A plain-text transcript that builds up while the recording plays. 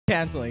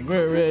canceling.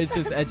 It's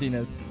just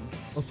edginess.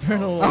 Let's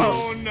turn along.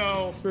 Oh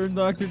no. Let's turn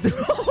Dr.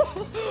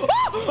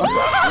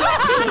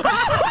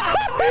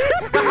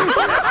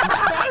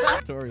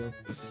 Tutorial.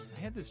 I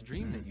had this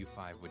dream that you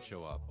five would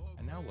show up,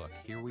 and now look,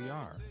 here we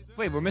are.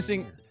 Wait, we're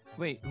missing.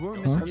 Wait, who are we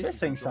missing? We're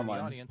missing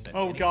someone.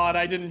 Oh god,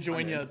 I didn't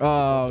join yet.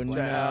 Oh no.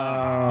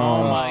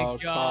 Oh my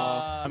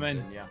god. I'm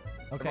in. Yeah.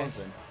 Okay.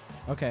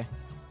 Okay.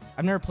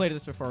 I've never played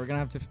this before. I'm gonna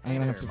have to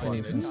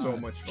finish It's this. so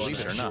much fun. Believe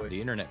it or not, actually.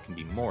 the internet can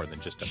be more than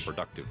just a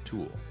productive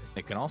tool.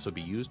 It can also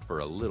be used for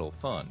a little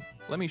fun.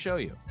 Let me show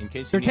you. In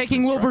case They're you need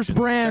taking some Wilbur's instructions,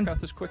 brand. Check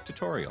out this quick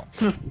tutorial.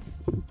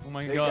 Oh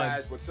my Hey god.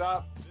 guys, what's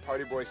up? It's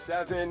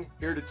Partyboy7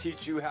 here to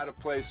teach you how to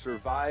play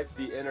Survive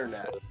the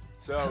Internet.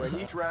 So in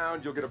each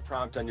round, you'll get a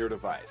prompt on your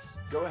device.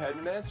 Go ahead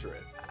and answer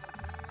it.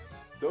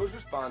 Those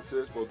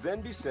responses will then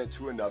be sent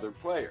to another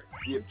player.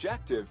 The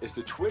objective is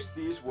to twist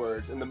these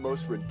words in the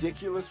most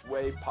ridiculous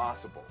way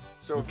possible.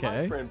 So if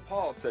my friend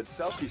Paul said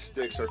selfie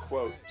sticks are,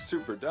 quote,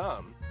 super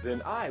dumb,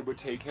 then I would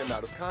take him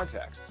out of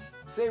context.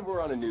 Say we're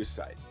on a news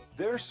site.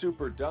 Their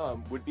super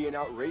dumb would be an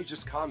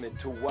outrageous comment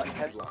to what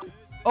headline?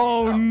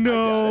 Oh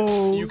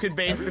no! You could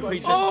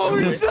basically just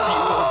twist people's words.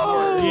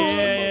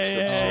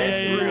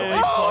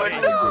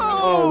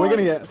 Oh, we're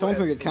gonna get. Someone's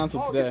gonna get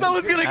canceled today.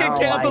 Someone's gonna get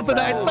canceled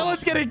tonight.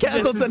 Someone's getting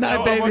canceled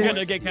tonight, baby. We're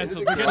gonna get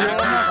canceled. We're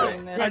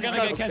gonna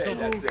get canceled.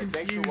 That's it.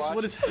 Thanks for watching.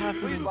 What is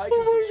happening? Please like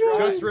and subscribe.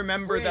 Just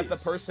remember that the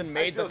Please. person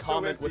made the feel so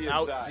comment empty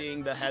without inside.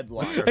 seeing the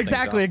headline.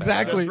 Exactly,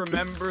 exactly. Just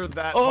remember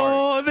that part.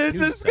 Oh, this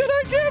is gonna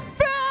get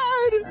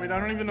bad. Wait, I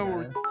don't even know where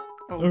we're...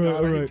 Oh Alright,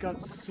 god, I alright.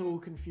 got so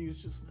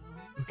confused just now.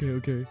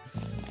 Okay.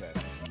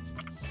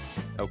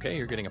 Okay,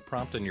 you're getting a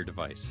prompt on your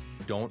device.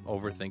 Don't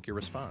overthink your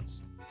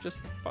response. Just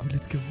fuck it.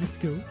 Let's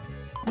go.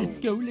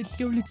 Alright.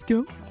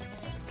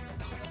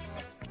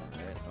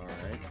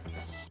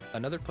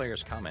 Another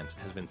player's comment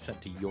has been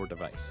sent to your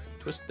device.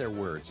 Twist their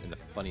words in the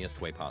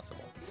funniest way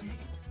possible.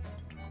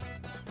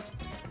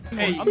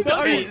 Hey,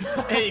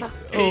 hey,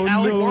 Oh,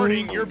 Alec, no.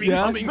 warning, you're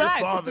becoming your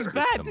father. This is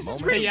bad. This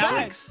is really Hey, bad.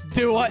 Alex.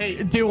 Do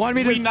you want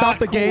me to we stop not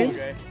the cool, game?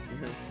 okay?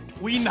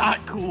 We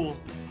not cool.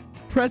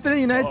 President of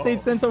the United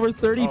States sends over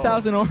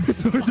 30,000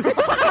 officers.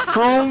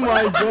 Oh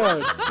my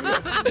god.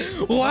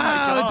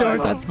 Wow,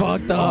 George, that's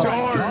fucked up.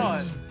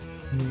 George.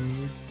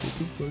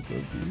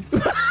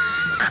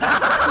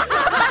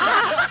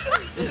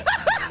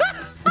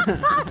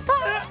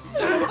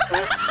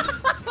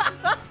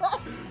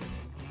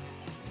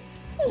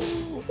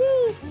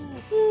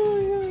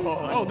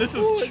 Oh, this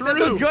is true.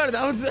 That was good.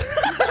 That was.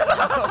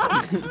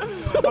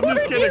 I'm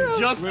just kidding.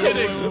 Just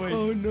kidding.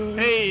 Oh no.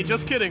 Hey,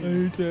 just kidding. I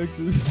hate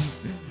Texas.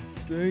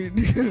 Let's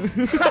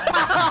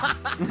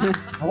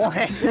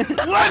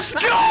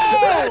go!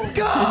 Let's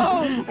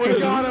go! We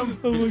got him.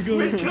 Oh my god.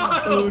 We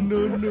got him. Oh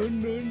no.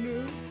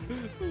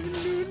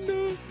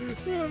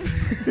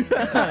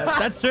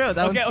 That's true.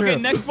 That was true. Okay,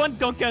 next one.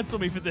 Don't cancel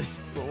me for this.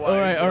 All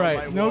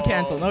right. No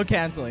canceling.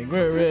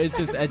 It's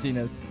just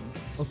edginess.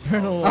 Let's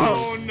turn along.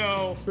 Oh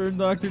no. Let's turn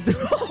Dr.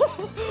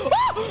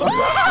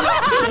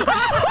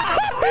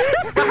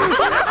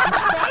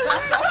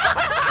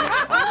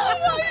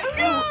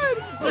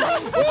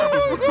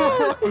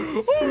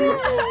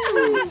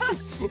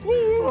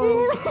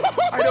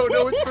 I don't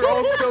know. They're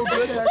all so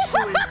good,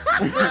 actually.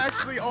 They're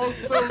actually all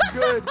so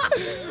good.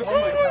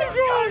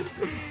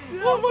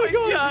 Oh my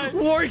god!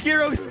 War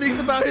Hero speaks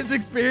about his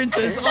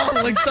experiences. Oh,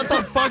 like shut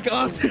the fuck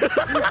up. So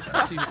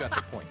you got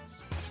the points.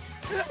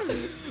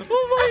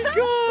 Oh my god!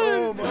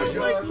 Oh my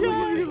god.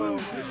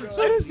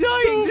 That is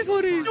so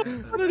funny.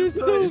 That is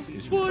so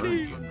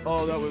funny.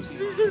 Oh, that was.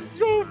 These are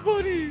so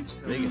funny.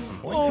 They get some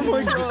points. Oh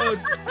my god.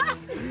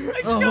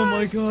 Oh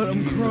my god,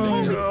 I'm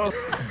crying. Oh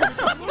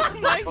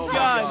my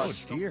god. Oh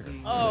dear.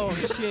 Oh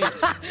shit.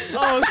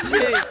 Oh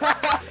shit.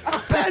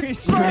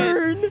 Best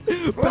burn.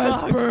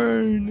 Best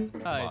burn.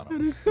 Hi.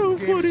 That is so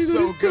funny. That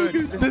so is so good.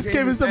 good. This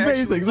game is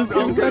amazing. This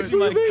game is Oh actually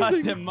my amazing.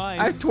 goddamn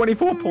mind. I have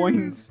 24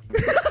 points.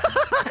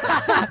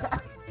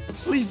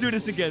 Please do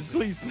this again.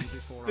 Please.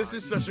 This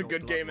is such a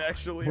good game,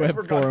 actually. I Web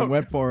forgot. forum.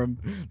 Web forum.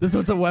 This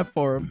one's a web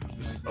forum.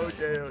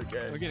 Okay. We're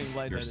getting Your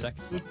lightheaded.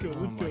 second. Let's go. Oh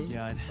Let's my go.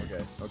 god.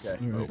 Okay.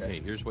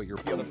 Okay, here's what you're.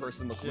 The other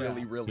person looked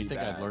really, really You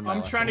think bad. I'd learn my I'm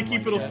lesson? trying to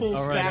keep it a full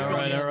All right. stack All on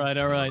right. you. All right.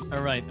 All right.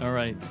 All right. All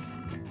right.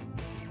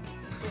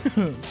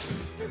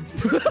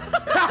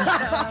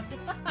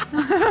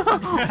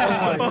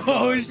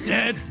 Oh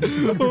shit!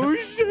 Oh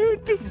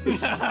shit!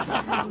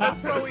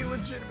 That's probably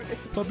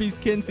legitimate. Puppies,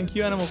 kittens, and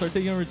cute animals are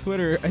taking over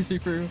Twitter. I see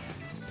for.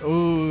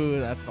 Ooh,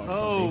 that's fucked.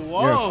 Oh, Fundy.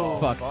 whoa. You're a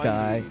fuck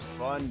guy.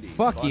 Fundy.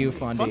 Fuck you,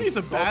 Fundy. Fundy's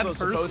a bad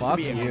Also person. supposed to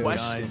be Fuck a you.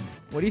 question.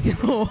 What do you think?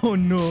 Oh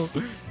no!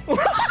 Oh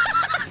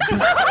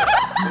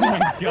my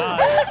god.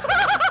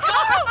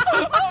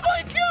 Oh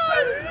my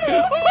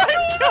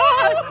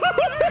god!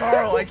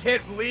 Carl, I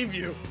can't believe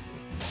you.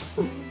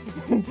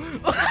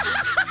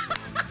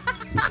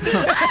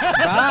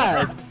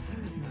 Bad.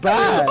 Bad.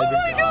 Bad.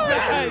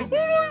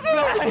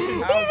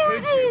 How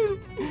could you?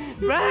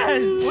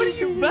 Bad. What are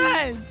you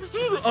bad?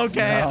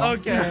 Okay.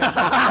 Okay.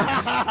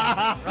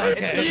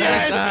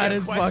 Yes! That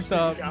is fucked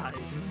up. Guys.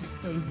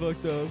 That is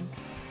fucked up.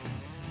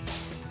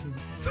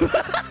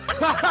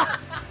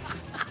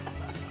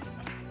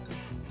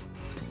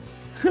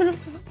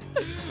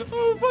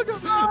 Oh, fuck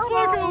off!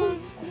 Fuck off!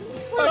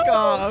 Fuck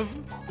off!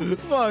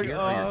 Fuck Here are your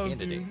off!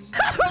 candidates.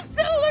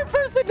 Similar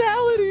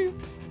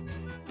personalities.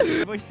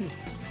 What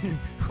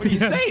are you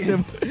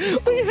saying?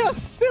 We have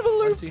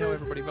similar. Let's see how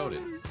everybody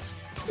voted.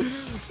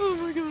 Oh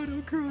my god!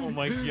 I'm crying. Oh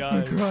my I'm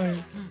god.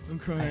 crying. I'm I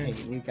crying.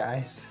 hate you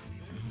guys.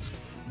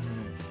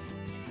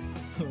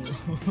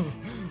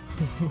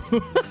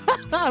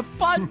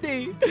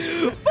 Fundy!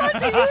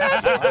 Fundy, your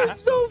answers are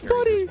so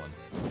Carry funny!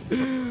 this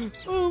one.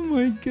 Oh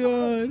my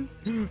god.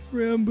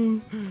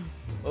 Ranboo.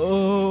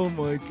 Oh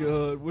my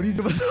god. What do you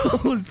do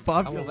about all this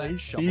How will population? that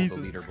shuffle Jesus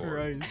the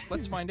leaderboard? Christ.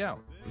 Let's find out.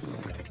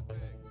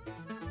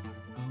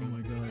 Oh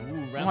my god.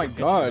 Ooh, Oh my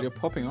god, you're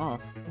popping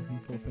off. I'm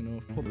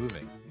popping off.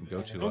 Moving. And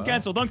go to Don't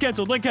cancel. Don't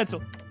cancel. Don't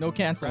cancel. No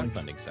canceling.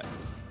 crowdfunding site.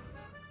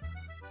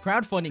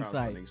 Crowdfunding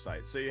site. Crowdfunding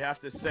site. So you have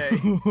to say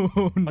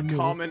Oh, a no.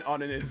 comment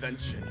on an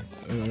invention.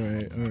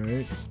 Alright,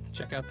 alright.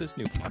 Check out this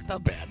new. Fucked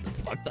up, man. That's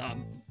fucked up.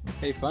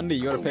 Hey, Fundy,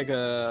 you gotta pick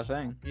a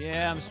thing.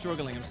 Yeah, I'm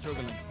struggling. I'm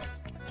struggling.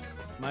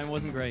 Mine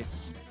wasn't great.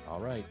 All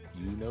right,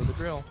 you know the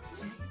drill.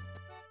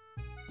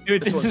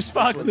 Dude, this is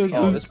fucked. This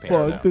Oh, is this panned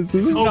fucked. out. This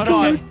is Oh not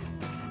god. okay.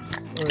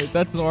 Alright,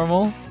 that's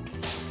normal.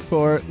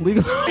 For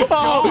legal.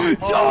 Oh,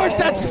 George,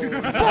 that's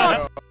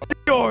fucked.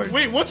 George.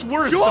 Wait, what's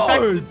worse? The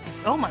fact George.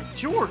 oh my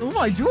George. Oh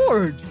my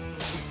George.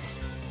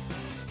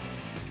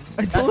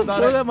 I told him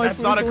before that my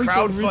that's not a friends only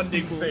call rich crowdfunding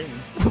people. thing.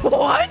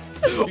 What?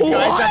 You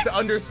guys have to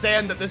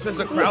understand that this is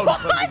a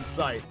crowdfunding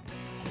site.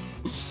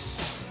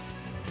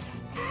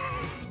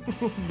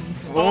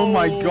 Oh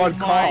my god,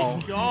 Carl.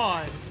 My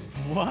god.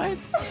 What?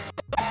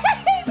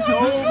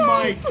 Oh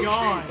my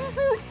god.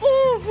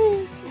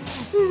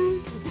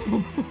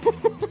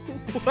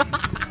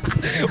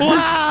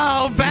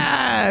 Wow,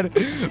 bad.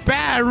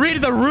 Bad.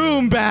 Read the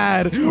room,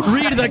 bad.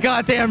 Read the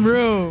goddamn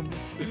room.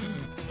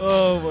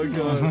 Oh my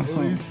god.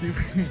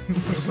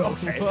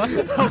 Okay.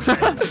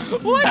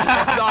 What?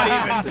 That's not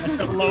even.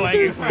 That's a low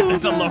hanging fruit.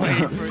 That's a low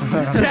hanging fruit.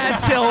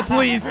 Chat, chill,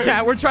 please,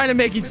 chat. We're trying to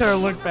make each other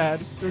look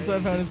bad. What?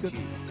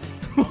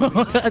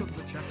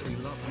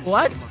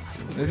 What?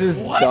 This is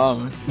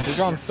dumb. This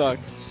round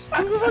sucks.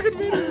 All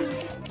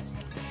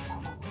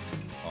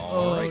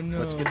Oh, right, no.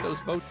 let's get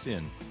those votes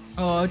in.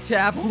 Oh,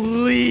 chat,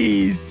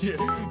 please.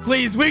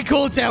 Please, we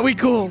cool, chat. We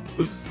cool.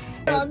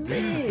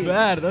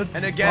 Bad. That's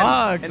And again,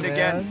 fucked, and man.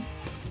 again.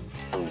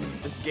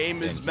 This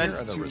game is And meant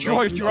here are the to results.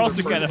 George, you're also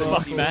the kinda person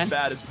fucked, seem man. as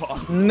bad as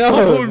possible. No.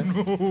 Oh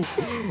no.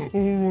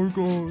 Oh my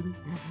god.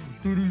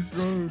 That is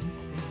sad.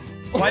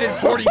 Why did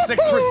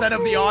 46%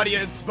 of the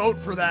audience vote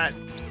for that?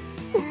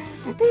 Oh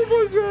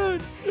my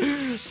god.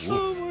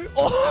 Oh my.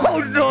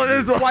 Oh no,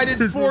 this one. Why did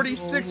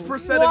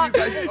 46% of you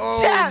guys?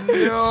 Oh Chat,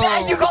 no.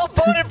 chat, you all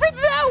voted for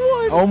that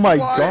one. Oh my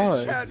Why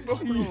god. chat vote?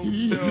 Oh,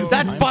 no.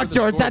 That's Time fucked,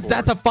 for the George.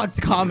 That's a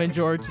fucked comment,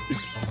 George.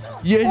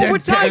 we're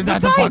tied,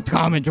 That's we're a tied. fucked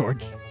comment,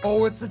 George.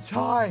 Oh, it's a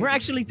tie. We're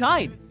actually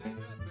tied.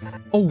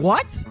 Oh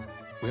what?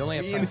 We only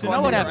have Me time and for know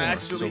one what more happened. round,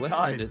 Actually so let's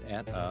tied. end it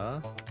at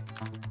a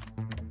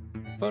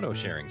photo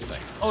sharing site.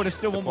 Oh, there's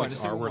still The one more. points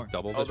There's still are one more. worth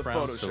double Oh, this the round,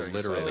 photo so sharing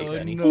literally site. Oh,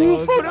 anything.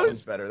 no. That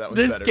was better. That was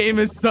This better. game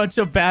is such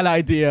a bad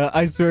idea.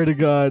 I swear to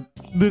God.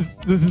 This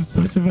is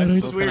such a bad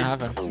idea. What's gonna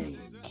happen?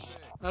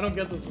 I don't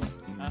get this one.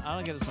 I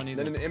don't get this one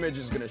either. Then an image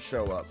is gonna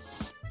show up,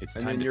 It's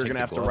and time then to you're take gonna the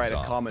have to gloves write a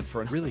off. comment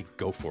for. Really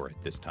go for it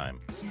this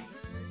time.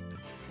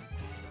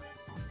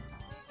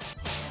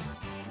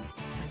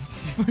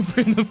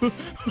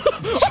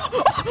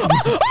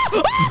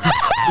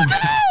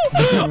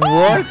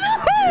 What?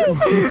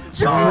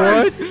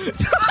 George.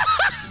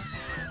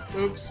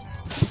 Oops.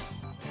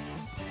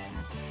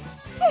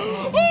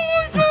 Oh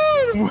my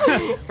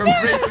God. From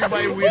racing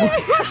my wheel.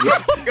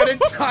 Gonna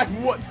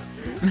time what?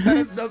 That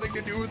has nothing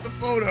to do with the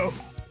photo.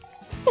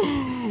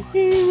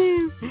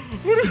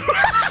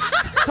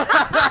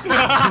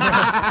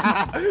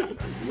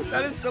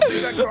 That is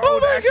something that Carl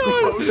would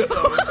actually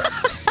post.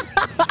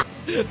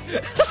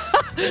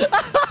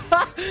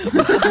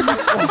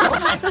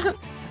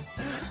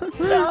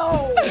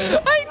 No!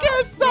 I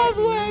can't stop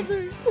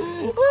laughing!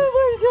 Oh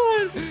my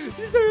god!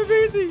 These are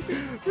amazing!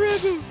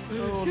 Ranboo!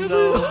 Oh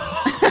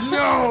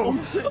No!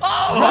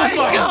 Oh my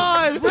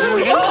god!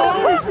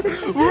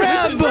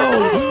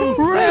 Ranboo!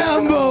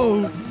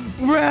 Ranboo!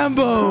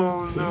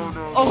 Ranboo!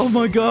 No. Oh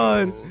my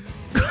god!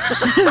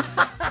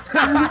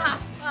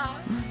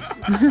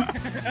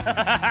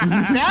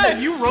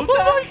 Dad, you wrote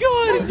that?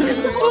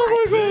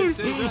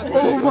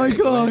 Oh my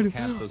god! Oh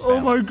my god! Oh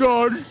my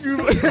god!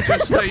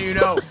 Just so you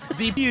know,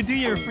 You do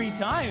your free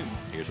time.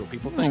 Here's what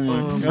people think.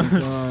 Oh my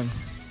god.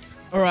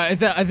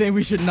 Alright, I think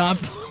we should not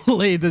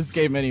play this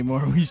game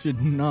anymore. We should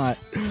not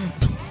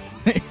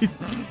play.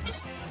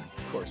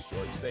 of course,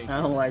 George. Thank you.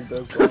 I don't like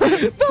this.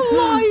 The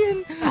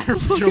lion! I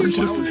wrote George's.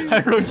 Oh my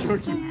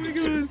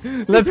god.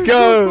 Let's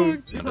go.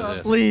 None of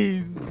this.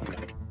 Please.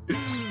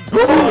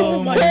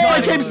 Oh my I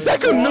God. came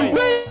second. No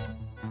way.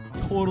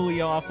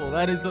 Totally awful.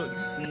 That is a.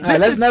 Alright,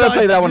 let's never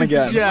play that one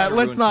again. Yeah, Might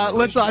let's ruin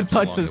not some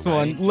touch relationships this one.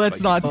 along the way, Let's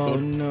but not. you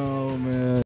can Oh no, man.